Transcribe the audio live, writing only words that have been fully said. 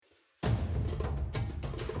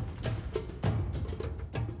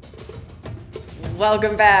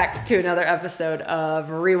Welcome back to another episode of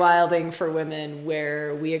Rewilding for Women,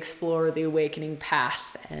 where we explore the awakening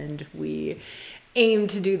path, and we aim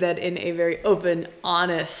to do that in a very open,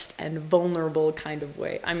 honest, and vulnerable kind of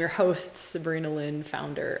way. I'm your host, Sabrina Lynn,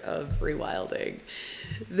 founder of Rewilding.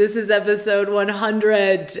 This is episode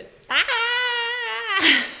 100.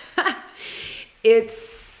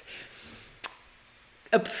 It's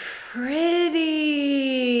a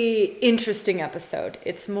pretty interesting episode.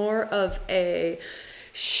 It's more of a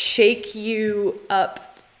shake you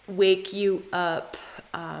up, wake you up.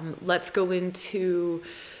 Let's go into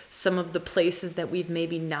some of the places that we've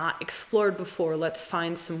maybe not explored before. Let's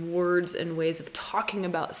find some words and ways of talking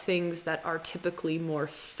about things that are typically more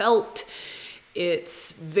felt.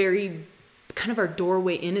 It's very kind of our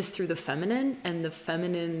doorway in is through the feminine, and the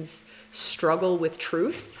feminine's struggle with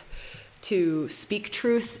truth, to speak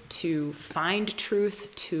truth, to find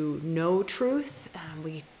truth, to know truth.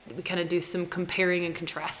 We kind of do some comparing and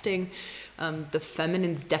contrasting the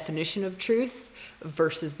feminine's definition of truth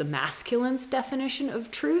versus the masculine's definition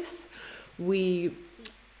of truth. We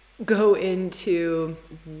go into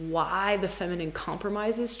why the feminine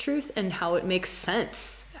compromises truth and how it makes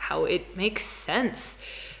sense,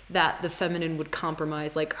 that the feminine would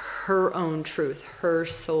compromise like her own truth, her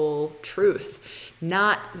soul truth.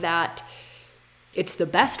 Not that it's the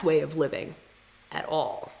best way of living at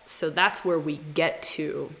all. So that's where we get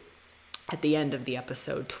to at the end of the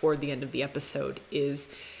episode, toward the end of the episode, is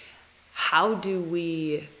how do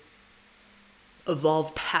we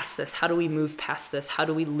evolve past this? How do we move past this? How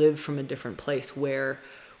do we live from a different place where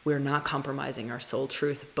we're not compromising our soul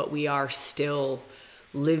truth, but we are still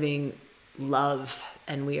living love,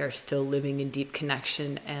 and we are still living in deep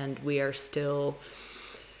connection, and we are still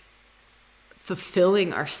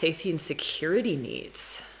fulfilling our safety and security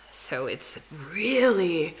needs. So it's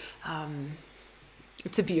really,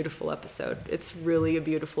 it's a beautiful episode. It's really a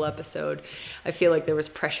beautiful episode. I feel like there was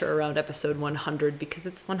pressure around episode 100 because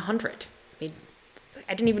it's 100. I mean,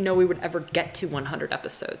 I didn't even know we would ever get to 100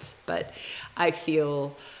 episodes, but I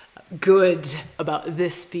feel good about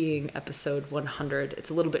this being episode 100. It's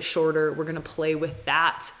a little bit shorter. We're going to play with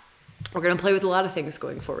that. We're going to play with a lot of things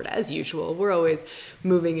going forward, as usual. We're always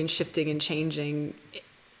moving and shifting and changing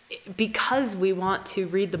because we want to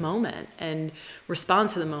read the moment and respond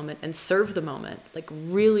to the moment and serve the moment, like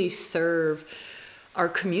really serve our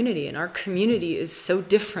community. And our community is so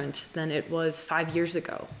different than it was 5 years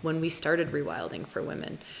ago when we started Rewilding for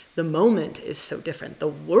Women. The moment is so different. The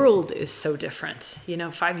world is so different.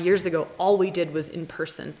 5 years ago, all we did was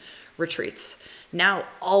in-person retreats. Now,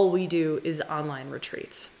 all we do is online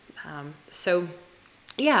retreats.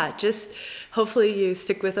 Just hopefully you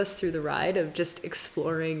stick with us through the ride of just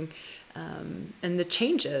exploring and the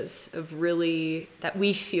changes of really that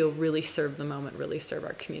we feel really serve the moment, really serve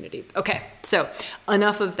our community. Okay, so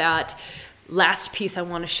enough of that. Last piece I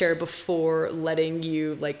want to share before letting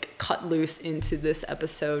you cut loose into this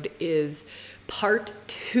episode is part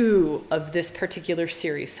 2 of this particular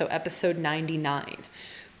series. So episode 99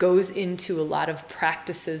 goes into a lot of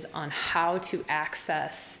practices on how to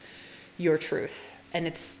access your truth. And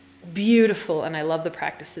it's beautiful, and I love the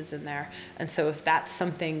practices in there. And so if that's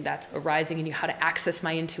something that's arising in you, how to access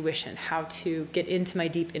my intuition, how to get into my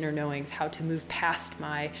deep inner knowings, how to move past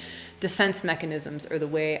my defense mechanisms, or the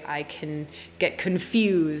way I can get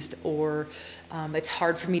confused, or it's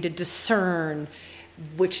hard for me to discern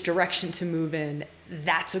which direction to move in,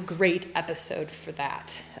 that's a great episode for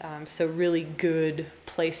that. So really good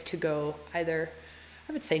place to go either,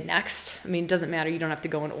 I would say next. I mean, it doesn't matter. You don't have to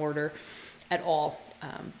go in order at all.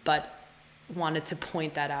 But wanted to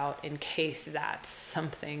point that out in case that's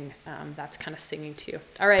something that's kind of singing to you.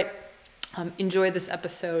 All right. Enjoy this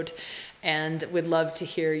episode, and would love to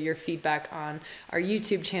hear your feedback on our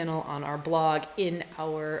YouTube channel, on our blog, in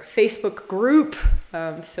our Facebook group.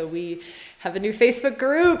 So we have a new Facebook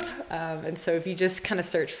group. And so if you just kind of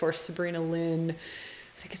search for Sabrina Lynn,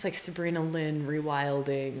 I think it's like Sabrina Lynn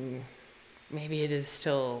Rewilding. Maybe it is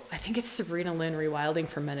still, I think it's Sabrina Lynn Rewilding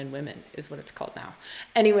for Men and Women is what it's called now.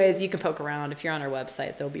 Anyways, you can poke around. If you're on our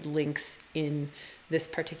website, there'll be links in this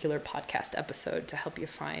particular podcast episode to help you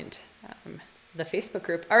find the Facebook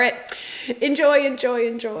group. All right. Enjoy.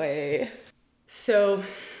 So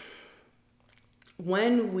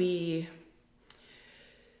when we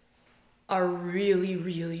are really,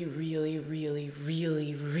 really, really, really,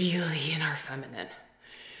 really, really in our feminine,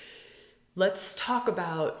 let's talk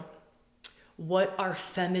about what are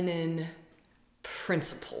feminine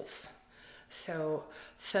principles. So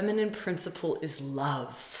feminine principle is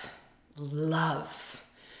love.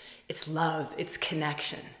 It's love, it's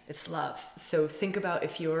connection, it's love. So think about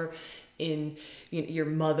if you're you're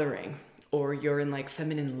mothering, or you're in like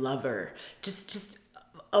feminine lover, just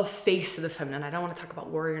a face of the feminine. I don't want to talk about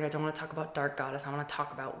warrior, and I don't want to talk about dark goddess. I want to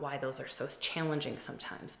talk about why those are so challenging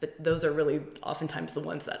sometimes, but those are really oftentimes the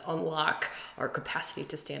ones that unlock our capacity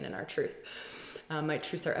to stand in our truth. My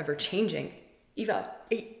truths are ever changing. Eva,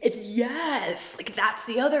 yes, like that's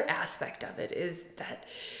the other aspect of it, is that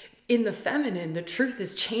in the feminine, the truth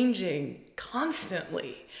is changing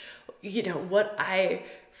constantly. You know, what I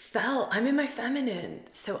felt, I'm in my feminine,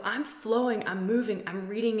 so I'm flowing, I'm moving, I'm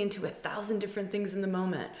reading into 1,000 different things in the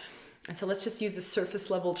moment. And so let's just use a surface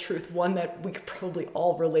level truth, one that we could probably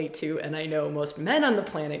all relate to, and I know most men on the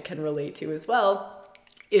planet can relate to as well,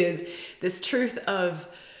 is this truth of,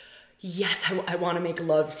 yes, I want to make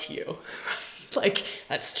love to you. Like,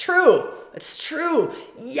 that's true. That's true.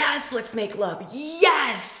 Yes, let's make love.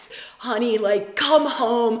 Yes, honey, like, come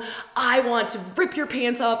home. I want to rip your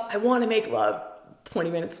pants off. I want to make love. 20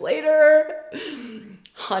 minutes later,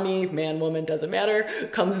 honey, man, woman, doesn't matter,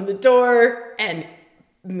 comes in the door, and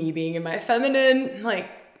me being in my feminine, like,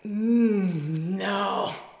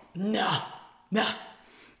 no,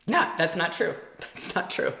 that's not true. That's not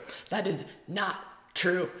true. That is not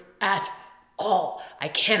true at all. I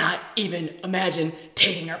cannot even imagine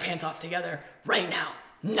taking our pants off together right now.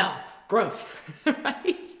 No, gross,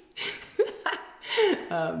 right?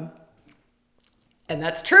 And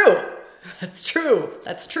that's true. That's true.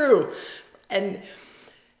 That's true. And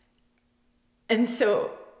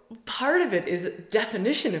so part of it is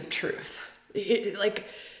definition of truth. Like,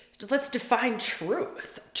 let's define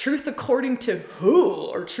truth. Truth according to who,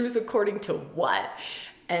 or truth according to what?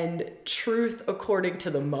 And truth according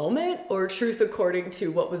to the moment, or truth according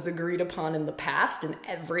to what was agreed upon in the past, and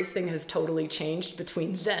everything has totally changed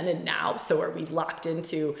between then and now. So are we locked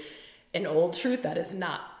into an old truth that is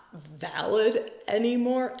not valid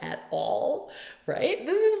anymore at all, right?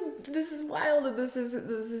 This is wild, and this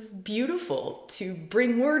is beautiful to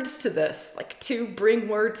bring words to this, like to bring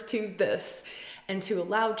words to this, and to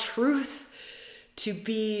allow truth to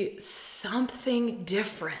be something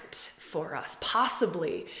different for us,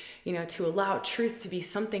 possibly, you know, to allow truth to be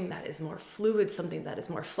something that is more fluid, something that is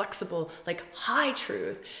more flexible, like high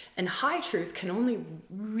truth. And high truth can only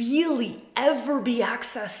really ever be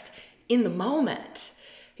accessed in the moment.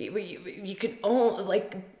 You could only,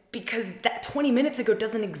 like, because that 20 minutes ago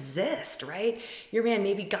doesn't exist, right? Your man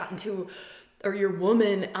maybe got into, or your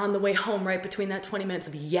woman on the way home, right, between that 20 minutes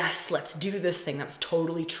of, yes, let's do this thing. That was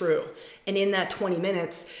totally true. And in that 20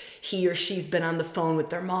 minutes, he or she's been on the phone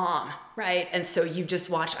with their mom, right? And so you've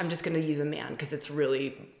just watched, I'm just going to use a man because it's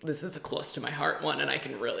really, this is a close to my heart one, and I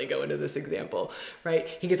can really go into this example, right?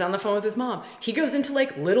 He gets on the phone with his mom. He goes into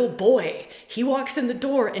like little boy. He walks in the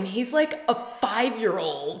door and he's like a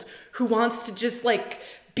 5-year-old who wants to just like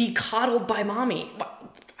be coddled by mommy.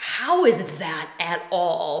 How is that at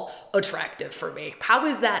all attractive for me? How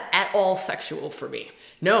is that at all sexual for me?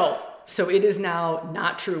 No. So it is now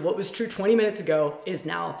not true. What was true 20 minutes ago is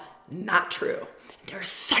now not true. There's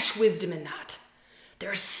such wisdom in that.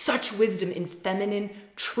 There's such wisdom in feminine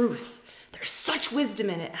truth. There's such wisdom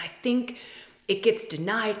in it. And I think it gets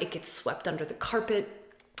denied. It gets swept under the carpet.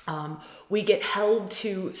 We get held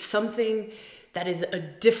to something that is a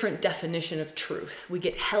different definition of truth. We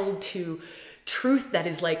get held to truth that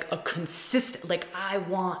is like a consistent, like I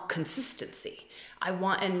want consistency. I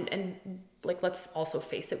want, and like, let's also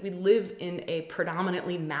face it, we live in a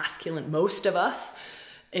predominantly masculine, most of us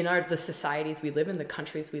in the societies we live in, the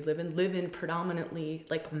countries we live in predominantly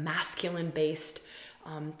like masculine based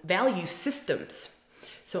value systems.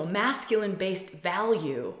 So a masculine based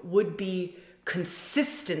value would be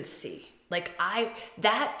consistency. Like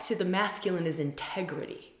that to the masculine is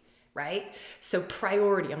integrity, right? So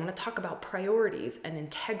priority, I'm going to talk about priorities and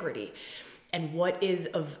integrity and what is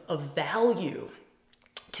of value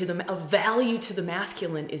to the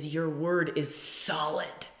masculine is your word is solid,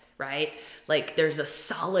 right? Like there's a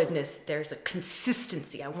solidness, there's a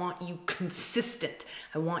consistency. I want you consistent.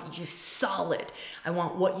 I want you solid. I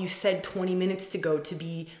want what you said 20 minutes ago to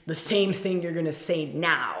be the same thing you're going to say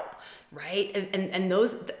now, right?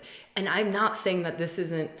 And I'm not saying that this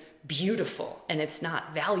isn't beautiful and it's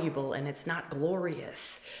not valuable and it's not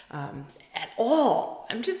glorious at all.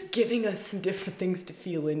 I'm just giving us some different things to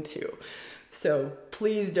feel into. So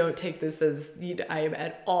please don't take this as I am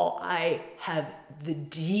at all. I have the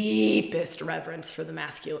deepest reverence for the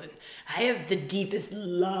masculine. I have the deepest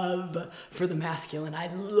love for the masculine. I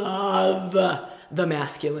love the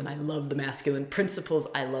masculine. I love the masculine principles.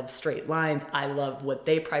 I love straight lines. I love what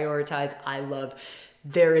they prioritize. I love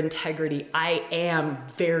their integrity. I am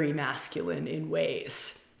very masculine in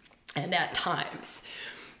ways and at times,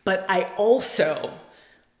 but I also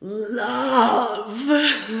love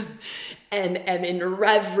and am in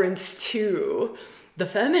reverence to the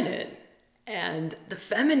feminine and the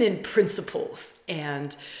feminine principles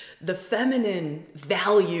and the feminine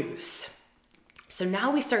values. So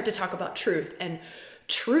now we start to talk about truth, and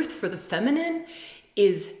truth for the feminine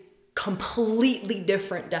is completely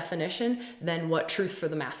different definition than what truth for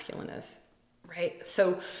the masculine is, right?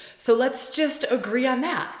 So let's just agree on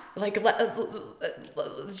that. Like,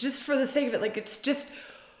 just for the sake of it, like, it's just,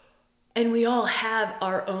 and we all have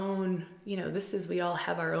our own, we all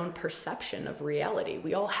have our own perception of reality.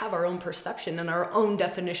 We all have our own perception and our own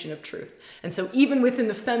definition of truth. And so even within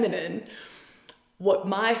the feminine, what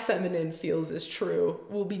my feminine feels is true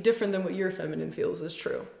will be different than what your feminine feels is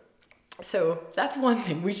true. So that's one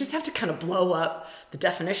thing. We just have to kind of blow up the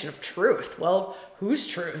definition of truth. Well, whose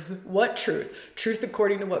truth? What truth? Truth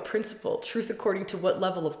according to what principle? Truth according to what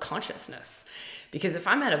level of consciousness? Because if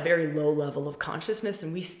I'm at a very low level of consciousness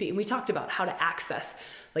and we talked about how to access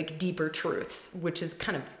like deeper truths, which is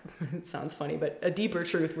kind of, it sounds funny, but a deeper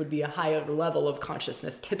truth would be a higher level of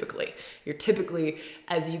consciousness typically. You're typically,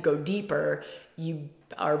 as you go deeper, you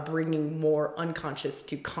are bringing more unconscious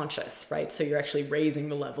to conscious, right? So you're actually raising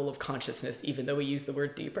the level of consciousness, even though we use the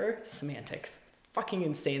word deeper. Semantics. Fucking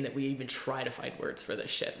insane that we even try to find words for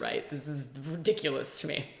this shit, right? This is ridiculous to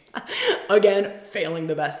me. Again, failing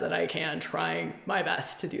the best that I can, trying my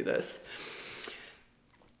best to do this.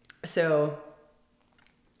 So,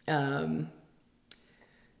 let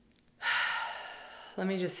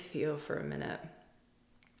me just feel for a minute.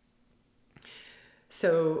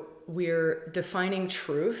 So we're defining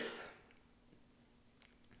truth.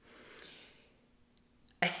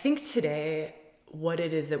 I think today what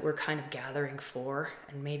it is that we're kind of gathering for,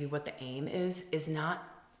 and maybe what the aim is not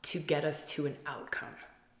to get us to an outcome.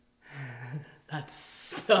 That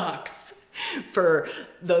sucks for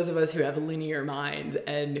those of us who have a linear mind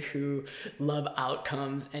and who love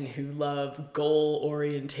outcomes and who love goal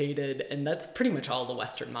orientated. And that's pretty much all the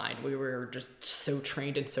Western mind. We were just so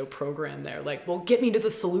trained and so programmed there. Like, well, get me to the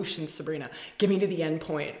solution, Sabrina. Get me to the end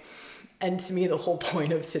point. And to me, the whole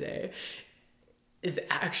point of today is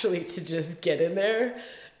actually to just get in there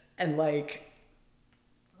and like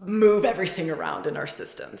move everything around in our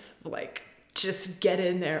systems. Like, just get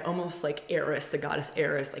in there, almost like Eris, the goddess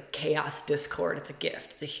Eris, like chaos, discord. It's a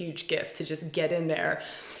gift. It's a huge gift to just get in there,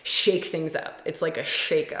 shake things up. It's like a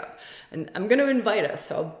shake up. And I'm going to invite us,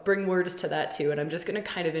 so I'll bring words to that too. And I'm just going to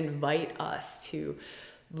kind of invite us to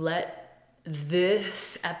let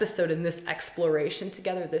this episode and this exploration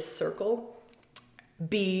together, this circle,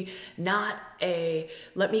 be not a,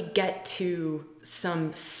 let me get to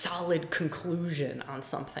some solid conclusion on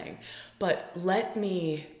something, but let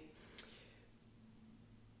me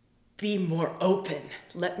be more open.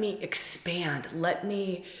 Let me expand. Let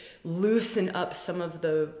me loosen up some of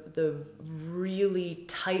the really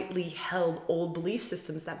tightly held old belief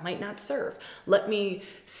systems that might not serve. Let me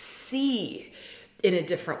see in a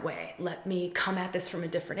different way. Let me come at this from a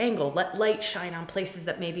different angle. Let light shine on places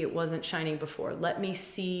that maybe it wasn't shining before. Let me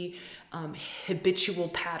see habitual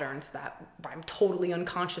patterns that I'm totally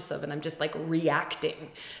unconscious of and I'm just like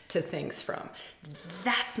reacting to things from.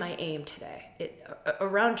 That's my aim today.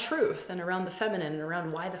 Around truth and around the feminine and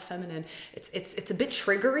around why the feminine, it's a bit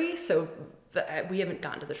triggery, so we haven't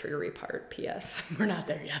gotten to the triggery part. P.S. We're not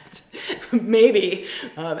there yet. Maybe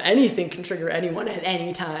anything can trigger anyone at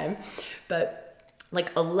any time, but like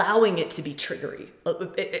allowing it to be triggery.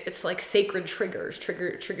 It's like sacred triggers.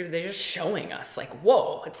 Trigger. They're just showing us like,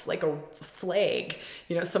 whoa, it's like a flag.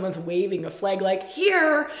 Someone's waving a flag like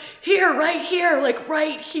here, right here, like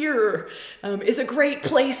right here is a great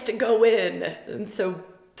place to go in. And so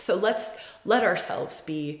let's let ourselves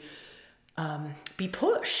be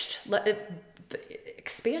pushed. Let it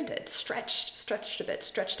expanded, stretched a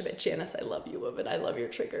bit. Janice, I love you, woman. I love your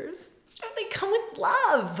triggers. They come with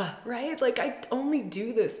love, right? Like, I only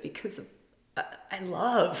do this because of, I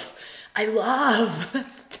love.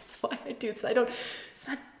 That's why I do this.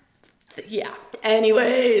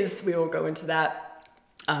 Anyways, we won't go into that.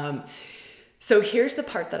 So here's the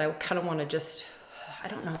part that I kind of want to just, I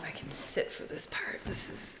don't know if I can sit for this part. This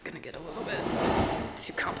is going to get a little bit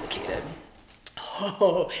too complicated.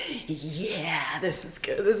 Oh, yeah, this is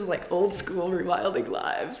good. This is like old school rewilding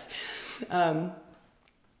lives.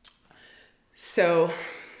 So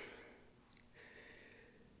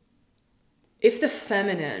if the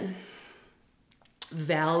feminine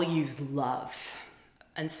values love,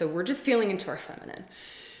 and so we're just feeling into our feminine,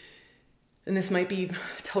 And this might be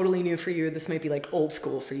totally new for you. This might be like old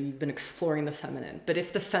school for you. You've been exploring the feminine. But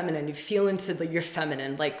if the feminine, you feel into your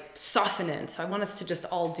feminine, like soften in. So I want us to just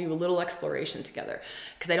all do a little exploration together,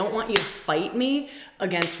 because I don't want you to fight me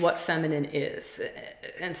against what feminine is.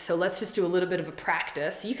 And so let's just do a little bit of a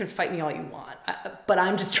practice. You can fight me all you want, but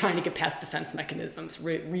I'm just trying to get past defense mechanisms,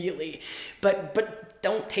 really. But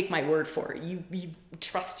don't take my word for it. You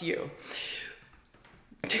trust you.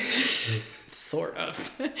 Sort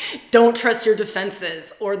of. Don't trust your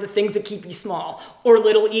defenses or the things that keep you small or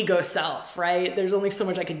little ego self, right? There's only so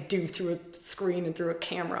much I can do through a screen and through a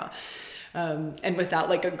camera. And without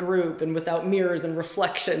like a group and without mirrors and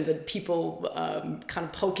reflections and people kind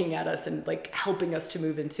of poking at us and like helping us to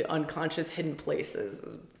move into unconscious hidden places.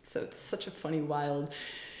 So it's such a funny, wild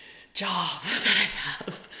job that I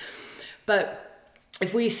have. But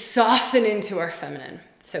if we soften into our feminine,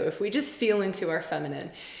 so if we just feel into our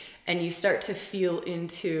feminine and you start to feel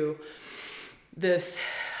into this,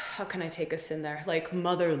 how can I take us in there? Like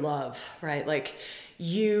mother love, right? Like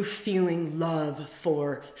you feeling love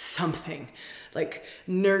for something, like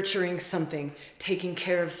nurturing something, taking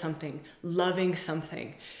care of something, loving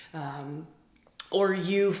something, or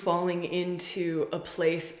you falling into a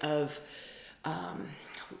place of,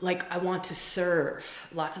 like I want to serve.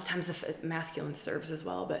 Lots of times the masculine serves as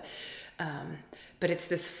well, but it's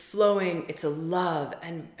this flowing, it's a love.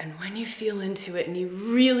 And when you feel into it and you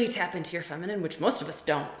really tap into your feminine, which most of us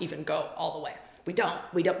don't even go all the way. We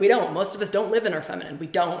don't. Most of us don't live in our feminine. We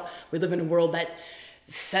don't. We live in a world that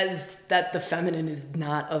says that the feminine is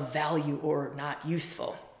not of value or not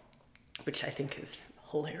useful, which I think is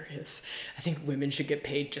hilarious. I think women should get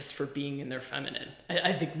paid just for being in their feminine.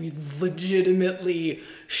 I think we legitimately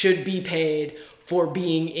should be paid for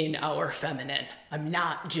being in our feminine. I'm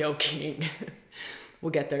not joking. We'll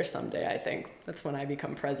get there someday, I think. That's when I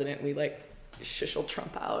become president. We like shushel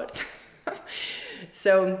Trump out.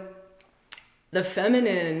 So the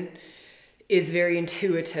feminine is very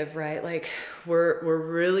intuitive, right? Like we're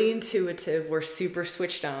really intuitive. We're super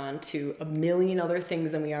switched on to a million other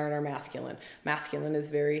things than we are in our masculine. Masculine is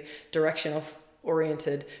very directional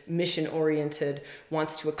oriented, mission oriented,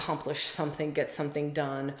 wants to accomplish something, get something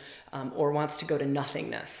done, or wants to go to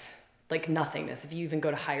nothingness. Like nothingness. If you even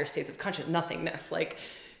go to higher states of consciousness, nothingness, like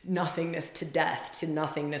nothingness to death, to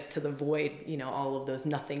nothingness to the void, all of those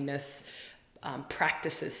nothingness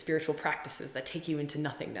practices, spiritual practices that take you into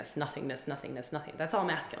nothingness. That's all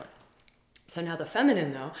masculine. So now the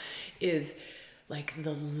feminine, though, is like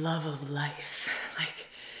the love of life. Like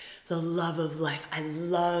the love of life. I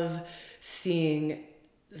love seeing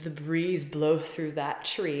the breeze blow through that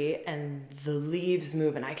tree and the leaves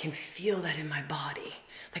move, and I can feel that in my body.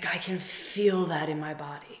 Like I can feel that in my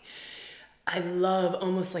body. I love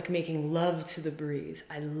almost like making love to the breeze.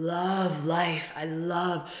 I love life.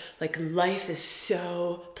 Like life is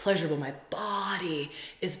so pleasurable. My body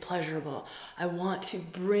is pleasurable. I want to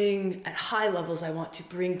bring, at high levels, I want to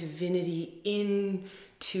bring divinity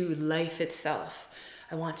into life itself.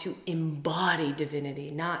 I want to embody divinity,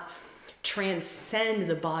 not transcend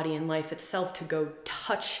the body and life itself to go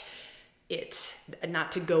touch it,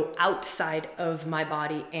 not to go outside of my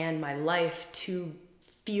body and my life to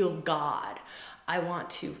feel God. I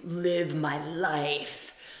want to live my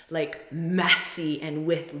life like messy and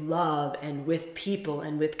with love and with people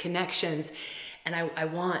and with connections. And I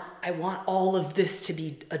want all of this to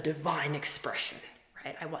be a divine expression,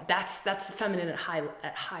 right? That's the feminine at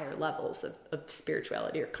higher levels of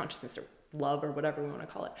spirituality or consciousness or love or whatever we want to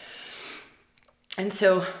call it. And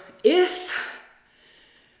so if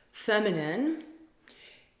feminine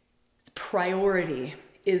priority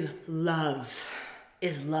is love,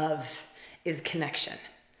 is connection,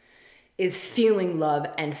 is feeling love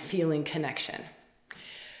and feeling connection,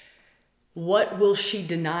 what will she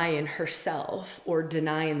deny in herself or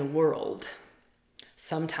deny in the world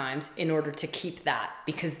sometimes in order to keep that?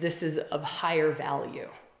 Because this is of higher value.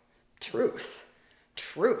 Truth.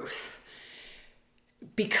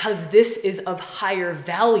 Because this is of higher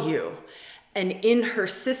value. And in her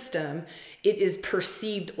system, it is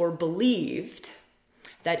perceived or believed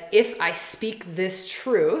that if I speak this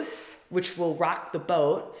truth, which will rock the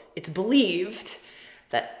boat, it's believed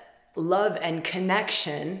that love and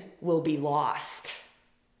connection will be lost.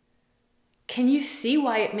 Can you see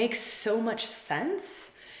why it makes so much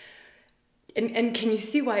sense? And can you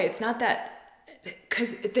see why it's not that,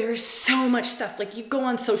 because there's so much stuff, like you go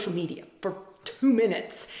on social media for 2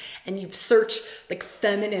 minutes and you search like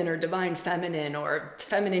feminine or divine feminine or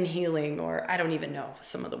feminine healing, or I don't even know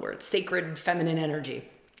some of the words, sacred feminine energy.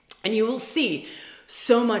 And you will see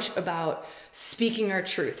so much about speaking our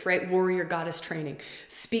truth, right? Warrior goddess training,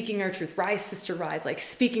 speaking our truth, rise sister rise, like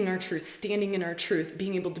speaking our truth, standing in our truth,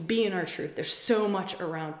 being able to be in our truth. There's so much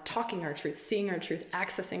around talking our truth, seeing our truth,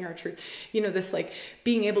 accessing our truth. This like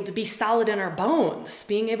being able to be solid in our bones,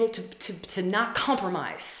 being able to not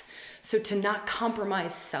compromise. So to not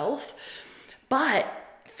compromise self.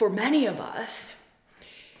 But for many of us,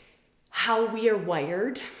 how we are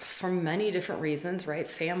wired for many different reasons, right?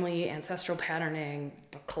 Family, ancestral patterning,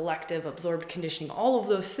 collective, absorbed conditioning, all of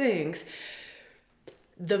those things,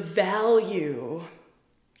 the value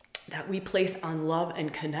that we place on love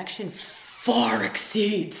and connection far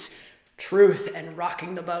exceeds truth and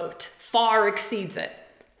rocking the boat. Far exceeds it.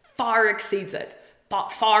 Far exceeds it.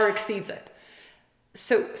 Far exceeds it.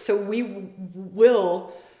 So we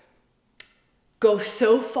will go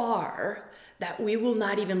so far that we will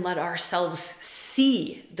not even let ourselves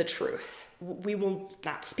see the truth. We will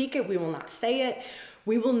not speak it. We will not say it.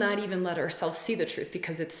 We will not even let ourselves see the truth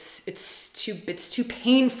because it's too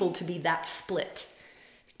painful to be that split.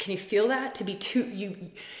 Can you feel that?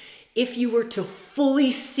 If you were to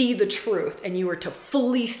fully see the truth and you were to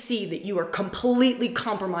fully see that you are completely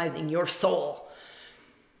compromising your soul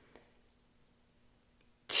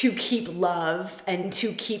to keep love and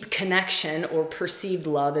to keep connection, or perceived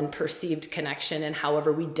love and perceived connection, and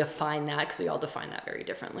however we define that, because we all define that very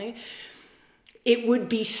differently, it would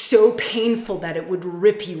be so painful that it would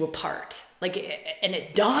rip you apart. And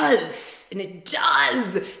it does. And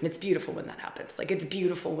it's beautiful when that happens. It's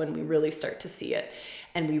beautiful when we really start to see it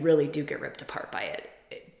and we really do get ripped apart by it,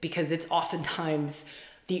 because it's oftentimes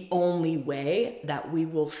the only way that we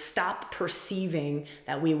will stop perceiving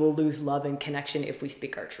that we will lose love and connection if we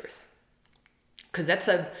speak our truth. Because that's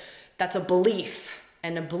a belief,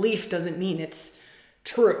 and a belief doesn't mean it's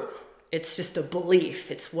true. It's just a belief.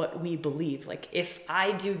 It's what we believe. If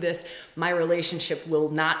I do this, my relationship will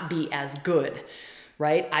not be as good,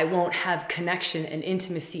 right? I won't have connection and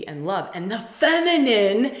intimacy and love. And the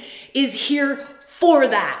feminine is here for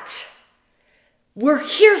that. We're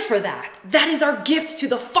here for that. That is our gift to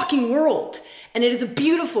the fucking world. And it is a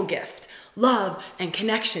beautiful gift. Love and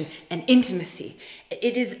connection and intimacy.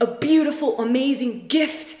 It is a beautiful, amazing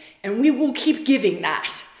gift. And we will keep giving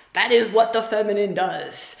that. That is what the feminine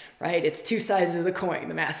does, right? It's two sides of the coin,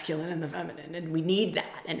 the masculine and the feminine. And we need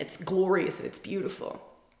that. And it's glorious and it's beautiful.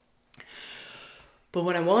 But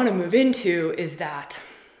what I want to move into is that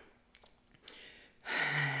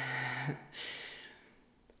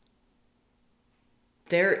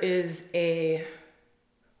there is a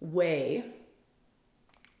way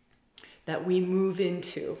that we move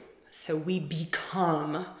into, so we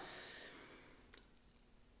become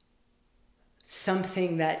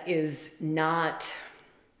something that is not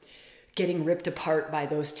getting ripped apart by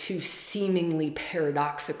those two seemingly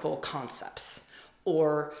paradoxical concepts,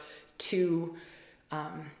 or to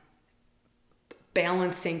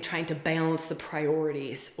trying to balance the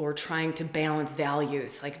priorities, or trying to balance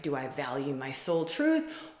values. Do I value my soul truth,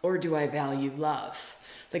 or do I value love?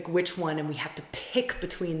 Which one? And we have to pick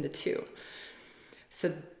between the two.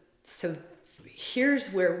 So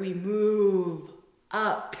here's where we move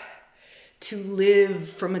up to live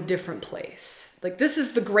from a different place. This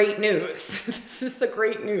is the great news. This is the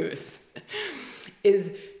great news,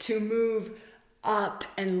 is to move up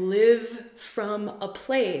and live from a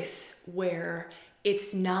place where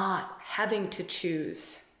it's not having to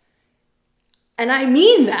choose. And I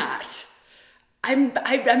mean that. I'm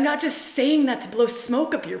not just saying that to blow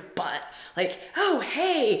smoke up your butt. Oh,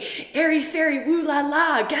 hey, airy fairy, woo la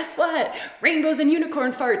la, guess what? Rainbows and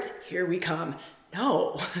unicorn farts, here we come.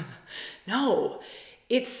 No,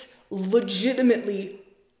 it's legitimately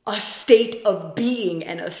a state of being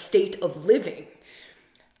and a state of living.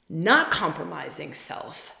 Not compromising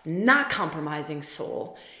self, not compromising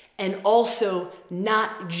soul, and also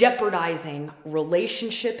not jeopardizing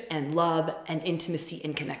relationship and love and intimacy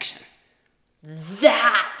and connection.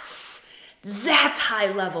 That's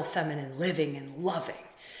high level feminine living and loving.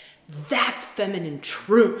 That's feminine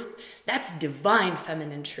truth. That's divine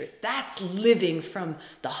feminine truth. That's living from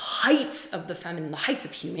the heights of the feminine, the heights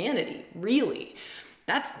of humanity, really.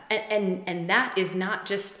 And that is not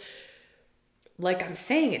just, like I'm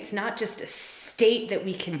saying, it's not just a state that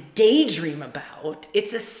we can daydream about.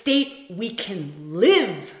 It's a state we can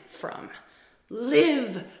live from,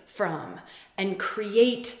 and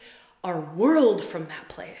create our world from that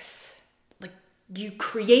place. You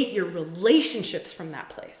create your relationships from that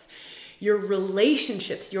place. Your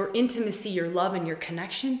relationships, your intimacy, your love, and your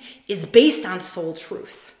connection is based on soul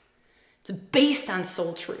truth. It's based on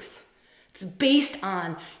soul truth. It's based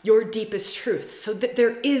on your deepest truth. So that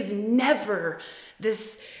there is never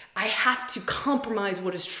this I have to compromise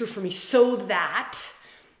what is true for me so that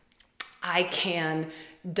I can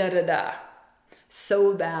da-da-da,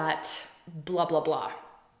 so that blah, blah, blah.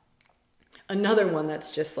 Another one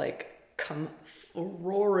that's just like come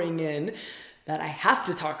roaring in that I have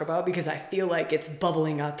to talk about because I feel like it's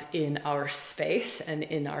bubbling up in our space and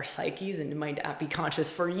in our psyches, and it might not be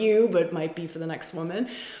conscious for you, but it might be for the next woman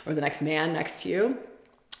or the next man next to you.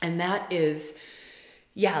 And that is,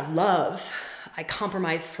 love. I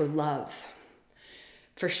compromise for love.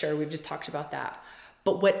 For sure, we've just talked about that.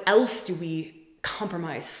 But what else do we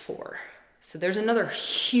compromise for? So there's another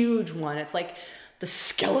huge one. It's like the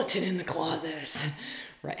skeleton in the closet,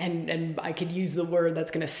 right? And I could use the word that's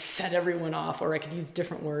going to set everyone off, or I could use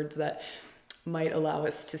different words that might allow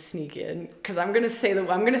us to sneak in. Because I'm going to say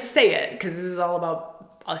it, because this is all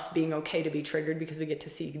about us being okay to be triggered, because we get to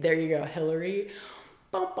see, there you go, Hillary.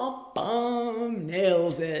 Bum, bum, bum,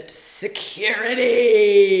 nails it. Security.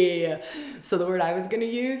 So the word I was going to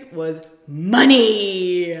use was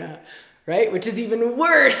money, right? Which is even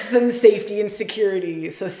worse than safety and security.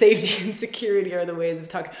 So safety and security are the ways of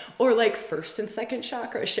talking. Or like first and second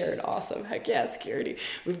chakra shared. Awesome. Heck yeah, security.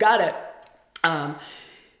 We've got it.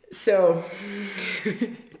 So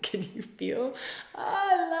can you feel?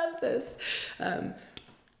 I love this.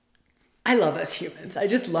 I love us humans. I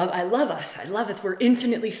love us. I love us. We're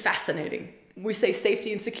infinitely fascinating. We say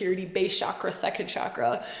safety and security, base chakra, second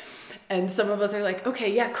chakra. And some of us are like,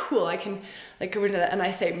 okay, yeah, cool. I can like go into that. And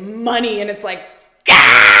I say money, and it's like,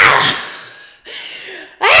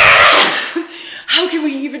 how can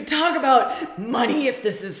we even talk about money if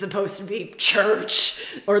this is supposed to be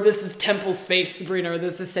church, or this is temple space, Sabrina, or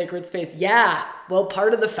this is sacred space? Yeah, well,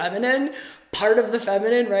 part of the feminine,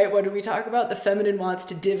 right? What do we talk about? The feminine wants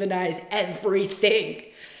to divinize everything.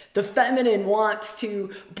 The feminine wants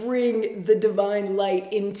to bring the divine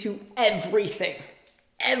light into everything,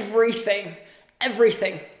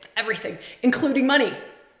 including money.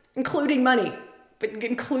 But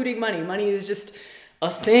including money. Money is just a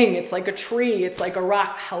thing. It's like a tree. It's like a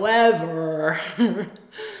rock. However,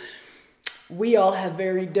 we all have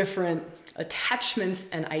very different attachments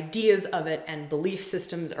and ideas of it, and belief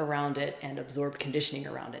systems around it, and absorbed conditioning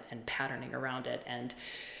around it, and patterning around it. And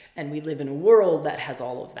we live in a world that has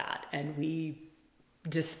all of that. And we,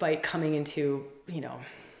 despite coming into,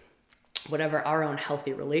 whatever our own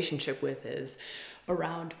healthy relationship with is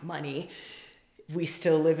around money, we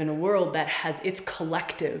still live in a world that has its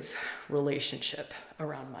collective relationship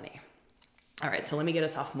around money. All right, so let me get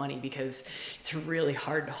us off money, because it's really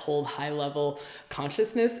hard to hold high level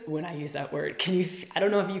consciousness when I use that word. I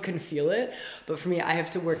don't know if you can feel it, but for me, I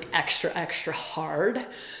have to work extra, extra hard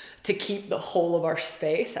to keep the whole of our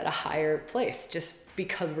space at a higher place, just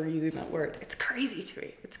because we're using that word. It's crazy to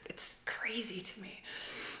me. It's crazy to me.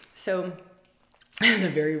 So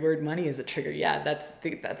the very word money is a trigger. Yeah,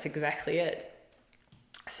 that's exactly it.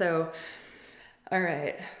 So, all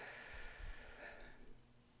right.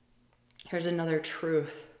 Here's another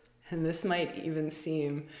truth, and this might even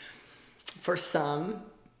seem, for some,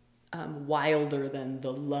 wilder than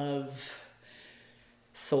the love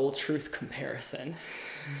soul truth comparison.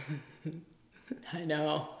 I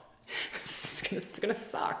know. It's gonna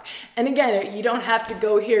suck. And again, you don't have to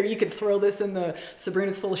go here. You could throw this in the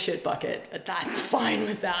Sabrina's full of shit bucket. I'm fine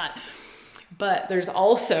with that. But there's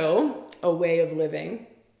also a way of living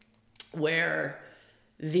where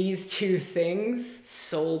these two things,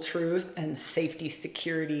 soul truth and safety,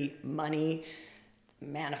 security, money,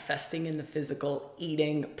 manifesting in the physical,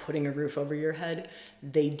 eating, putting a roof over your head,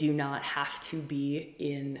 they do not have to be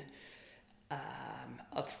in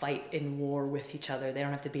a fight, in war with each other. They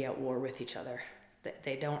don't have to be at war with each other.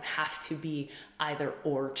 They don't have to be either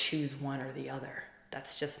or, choose one or the other.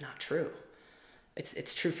 That's just not true.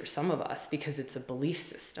 It's true for some of us because it's a belief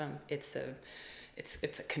system. It's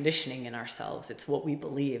a conditioning in ourselves. It's what we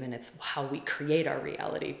believe, and it's how we create our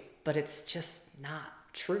reality. But it's just not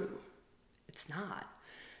true. It's not.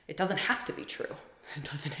 It doesn't have to be true. It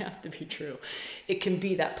doesn't have to be true. It can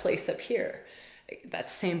be that place up here, that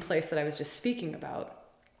same place that I was just speaking about,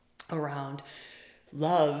 around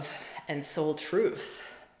love and soul truth,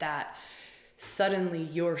 that suddenly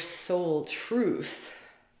your soul truth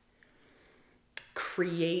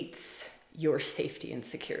creates your safety and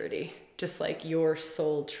security, just like your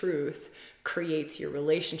soul truth creates your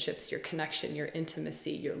relationships, your connection, your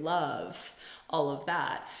intimacy, your love, all of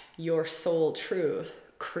that. Your soul truth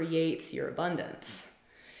creates your abundance.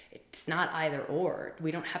 It's not either or.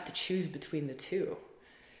 We don't have to choose between the two.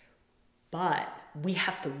 But we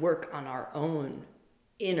have to work on our own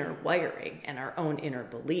inner wiring and our own inner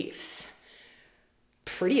beliefs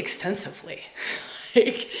pretty extensively.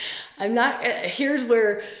 Like, I'm not, here's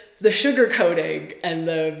where the sugar coating and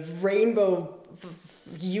the rainbow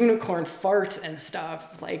unicorn farts and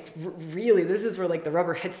stuff, like really, this is where like the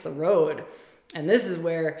rubber hits the road. And this is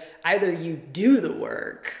where either you do the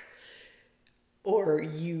work or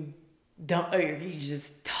you don't, or you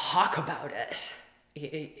just talk about it.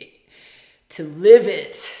 To live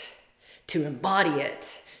it, to embody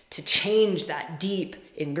it, to change that deep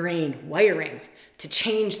ingrained wiring, to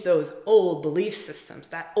change those old belief systems,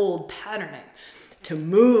 that old patterning, to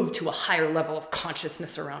move to a higher level of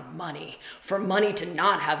consciousness around money, for money to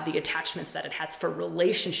not have the attachments that it has, for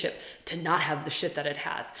relationship to not have the shit that it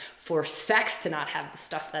has, for sex to not have the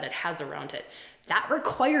stuff that it has around it. That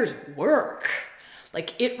requires work.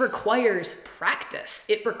 Like, it requires practice.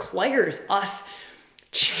 It requires us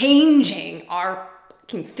changing our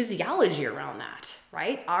fucking physiology around that,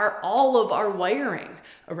 right? All of our wiring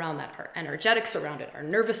around that, our energetics around it, our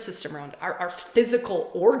nervous system around it, our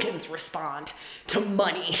physical organs respond to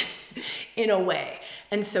money in a way.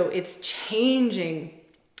 And so it's changing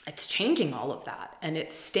all of that. And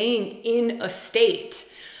it's staying in a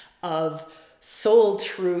state of soul,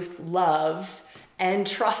 truth, love, and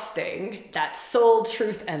trusting that soul,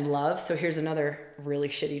 truth, and love. So here's another really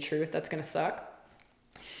shitty truth that's going to suck.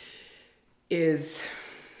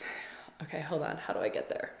 Okay, hold on. How do I get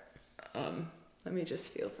there? Let me just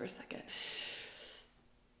feel for a second.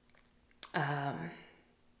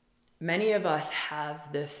 Many of us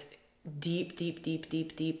have this deep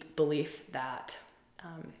belief that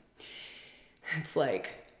it's like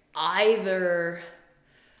either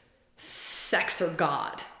sex or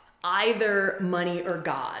God, either money or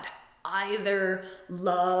God, either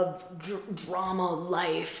love, drama,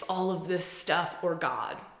 life, all of this stuff, or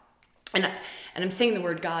God. And I'm saying the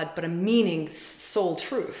word God, but I'm meaning soul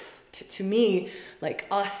truth. To me, like,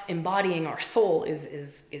 us embodying our soul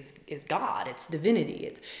is God. It's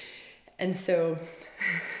divinity. And so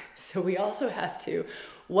we also have to,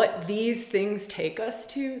 what these things take us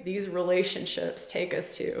to, these relationships take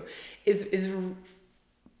us to, is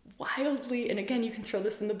wildly, and again, you can throw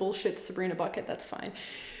this in the bullshit Sabrina bucket, that's fine,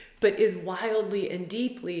 but is wildly and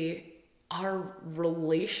deeply our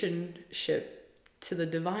relationship to the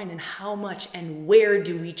divine, and how much and where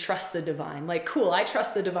do we trust the divine? Like, cool, I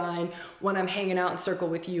trust the divine when I'm hanging out in circle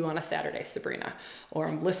with you on a Saturday, Sabrina, or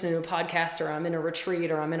I'm listening to a podcast, or I'm in a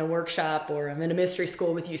retreat, or I'm in a workshop, or I'm in a mystery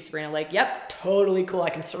school with you, Sabrina. Like, yep, totally cool.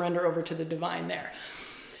 I can surrender over to the divine there.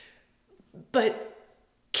 But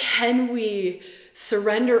can we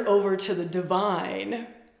surrender over to the divine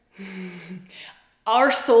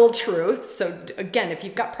our soul truth? So again, if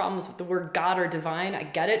you've got problems with the word God or divine, I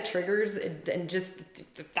get it, triggers, and just,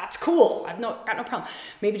 that's cool. I've got no problem.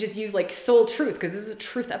 Maybe just use like soul truth, because this is a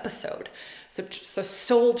truth episode. So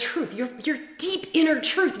soul truth, your deep inner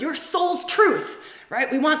truth, your soul's truth,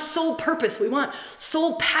 right? We want soul purpose. We want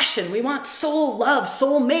soul passion. We want soul love,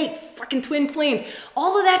 soul mates, fucking twin flames,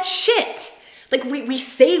 all of that shit. Like, we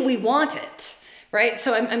say we want it, right?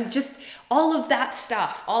 So I'm just, all of that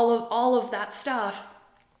stuff, all of that stuff.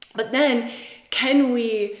 But then, can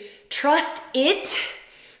we trust it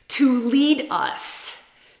to lead us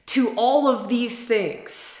to all of these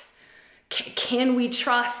things? Can we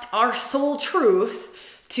trust our soul truth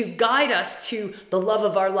to guide us to the love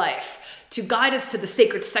of our life, to guide us to the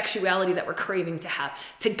sacred sexuality that we're craving to have,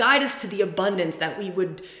 to guide us to the abundance that we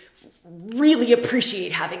would really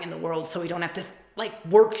appreciate having in the world, so we don't have to like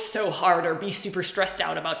work so hard or be super stressed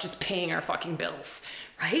out about just paying our fucking bills,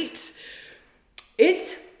 right?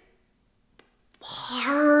 It's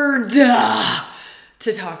hard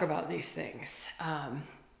to talk about these things. And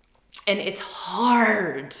it's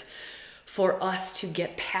hard for us to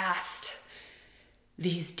get past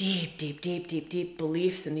these deep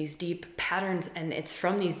beliefs and these deep patterns. And it's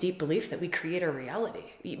from these deep beliefs that we create our reality.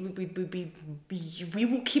 We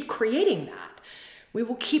will keep creating that. We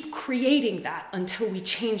will keep creating that until we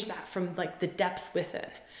change that from like the depths within.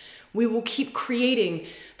 We will keep creating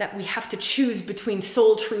that we have to choose between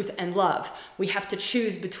soul truth and love. We have to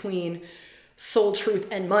choose between soul truth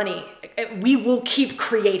and money. We will keep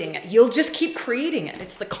creating it. You'll just keep creating it.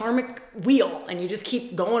 It's the karmic wheel, and you just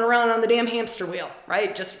keep going around on the damn hamster wheel,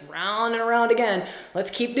 right? Just round and around again.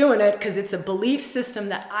 Let's keep doing it, because it's a belief system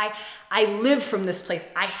that I live from this place.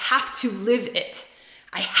 I have to live it.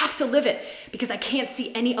 I have to live it, because I can't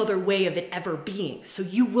see any other way of it ever being. So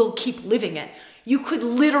you will keep living it. You could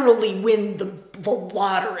literally win the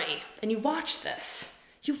lottery. And you watch this.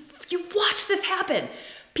 You watch this happen.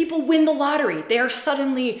 People win the lottery. They are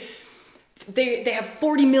suddenly, they have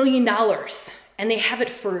 $40 million, and they have it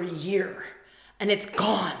for a year, and it's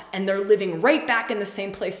gone. And they're living right back in the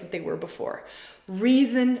same place that they were before.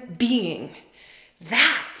 Reason being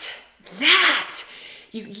that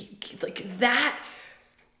you like that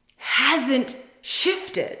hasn't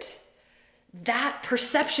shifted. That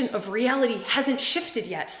perception of reality hasn't shifted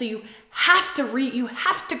yet. So you have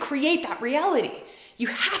to create that reality. You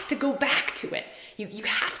have to go back to it. You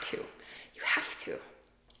have to.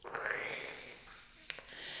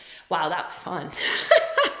 Wow, that was fun.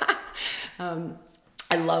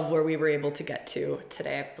 I love where we were able to get to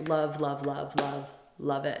today. Love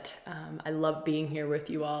it. I love being here with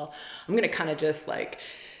you all. I'm going to kind of just like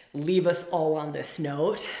leave us all on this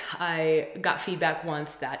note. I got feedback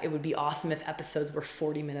once that it would be awesome if episodes were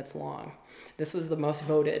 40 minutes long. This was the most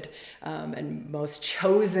voted and most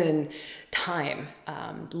chosen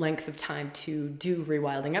length of time to do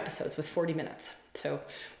rewilding episodes was 40 minutes. So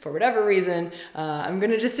for whatever reason, I'm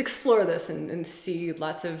going to just explore this and see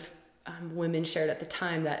lots of women shared at the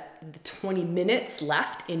time that the 20 minutes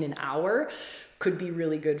left in an hour could be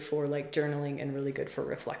really good for like journaling and really good for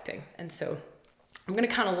reflecting. And so I'm going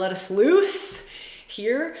to kind of let us loose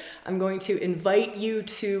here. I'm going to invite you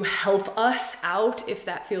to help us out if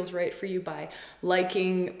that feels right for you by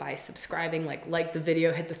liking, by subscribing, like the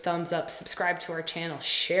video, hit the thumbs up, subscribe to our channel,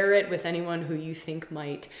 share it with anyone who you think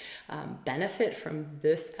might benefit from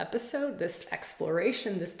this episode, this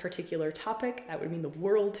exploration, this particular topic. That would mean the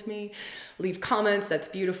world to me. Leave comments. That's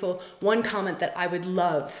beautiful. One comment that I would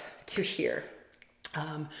love to hear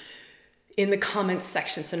in the comments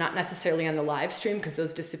section, so not necessarily on the live stream because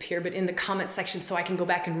those disappear, but in the comments section so I can go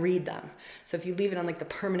back and read them. So if you leave it on like the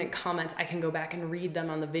permanent comments, I can go back and read them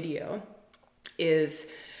on the video. Is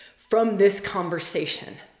from this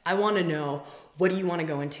conversation, I want to know, what do you want to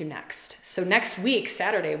go into next? So next week,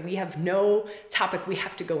 Saturday, we have no topic we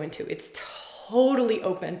have to go into. It's totally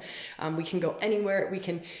open. We can go anywhere.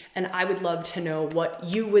 And I would love to know what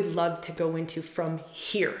you would love to go into from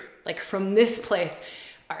here, like from this place.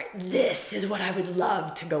 All right, this is what I would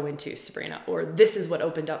love to go into, Sabrina, or this is what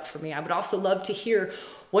opened up for me. I would also love to hear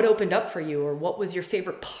what opened up for you, or what was your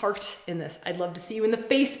favorite part in this. I'd love to see you in the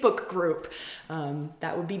Facebook group.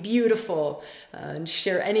 That would be beautiful. And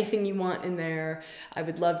share anything you want in there. I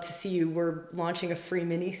would love to see you. We're launching a free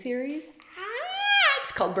mini series.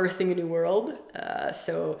 It's called Birthing a New World.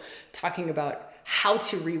 So talking about how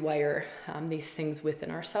to rewire these things within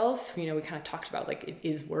ourselves. You know, we kind of talked about like it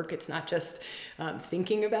is work. It's not just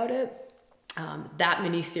thinking about it. That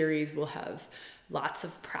mini series will have lots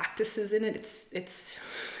of practices in it. It's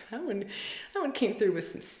that one came through with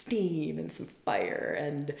some steam and some fire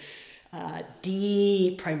and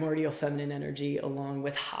deep primordial feminine energy along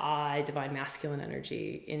with high divine masculine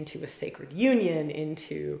energy into a sacred union,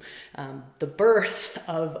 into the birth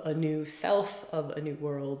of a new self, of a new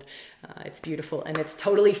world. It's beautiful and it's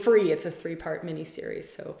totally free. It's a 3-part mini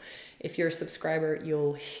series. So if you're a subscriber,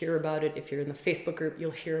 you'll hear about it. If you're in the Facebook group,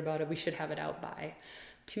 you'll hear about it. We should have it out by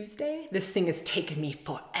Tuesday. This thing has taken me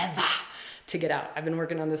forever to get out. I've been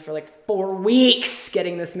working on this for like 4 weeks,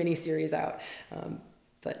 getting this mini series out.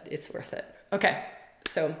 But it's worth it. Okay,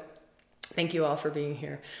 so thank you all for being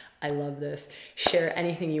here. I love this. Share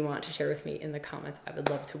anything you want to share with me in the comments. I would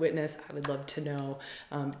love to witness. I would love to know.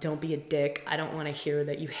 Don't be a dick. I don't want to hear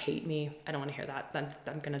that you hate me. I don't want to hear that.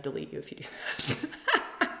 I'm going to delete you if you do this.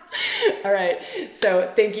 All right,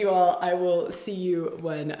 so thank you all. I will see you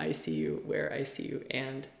when I see you, where I see you,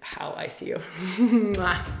 and how I see you.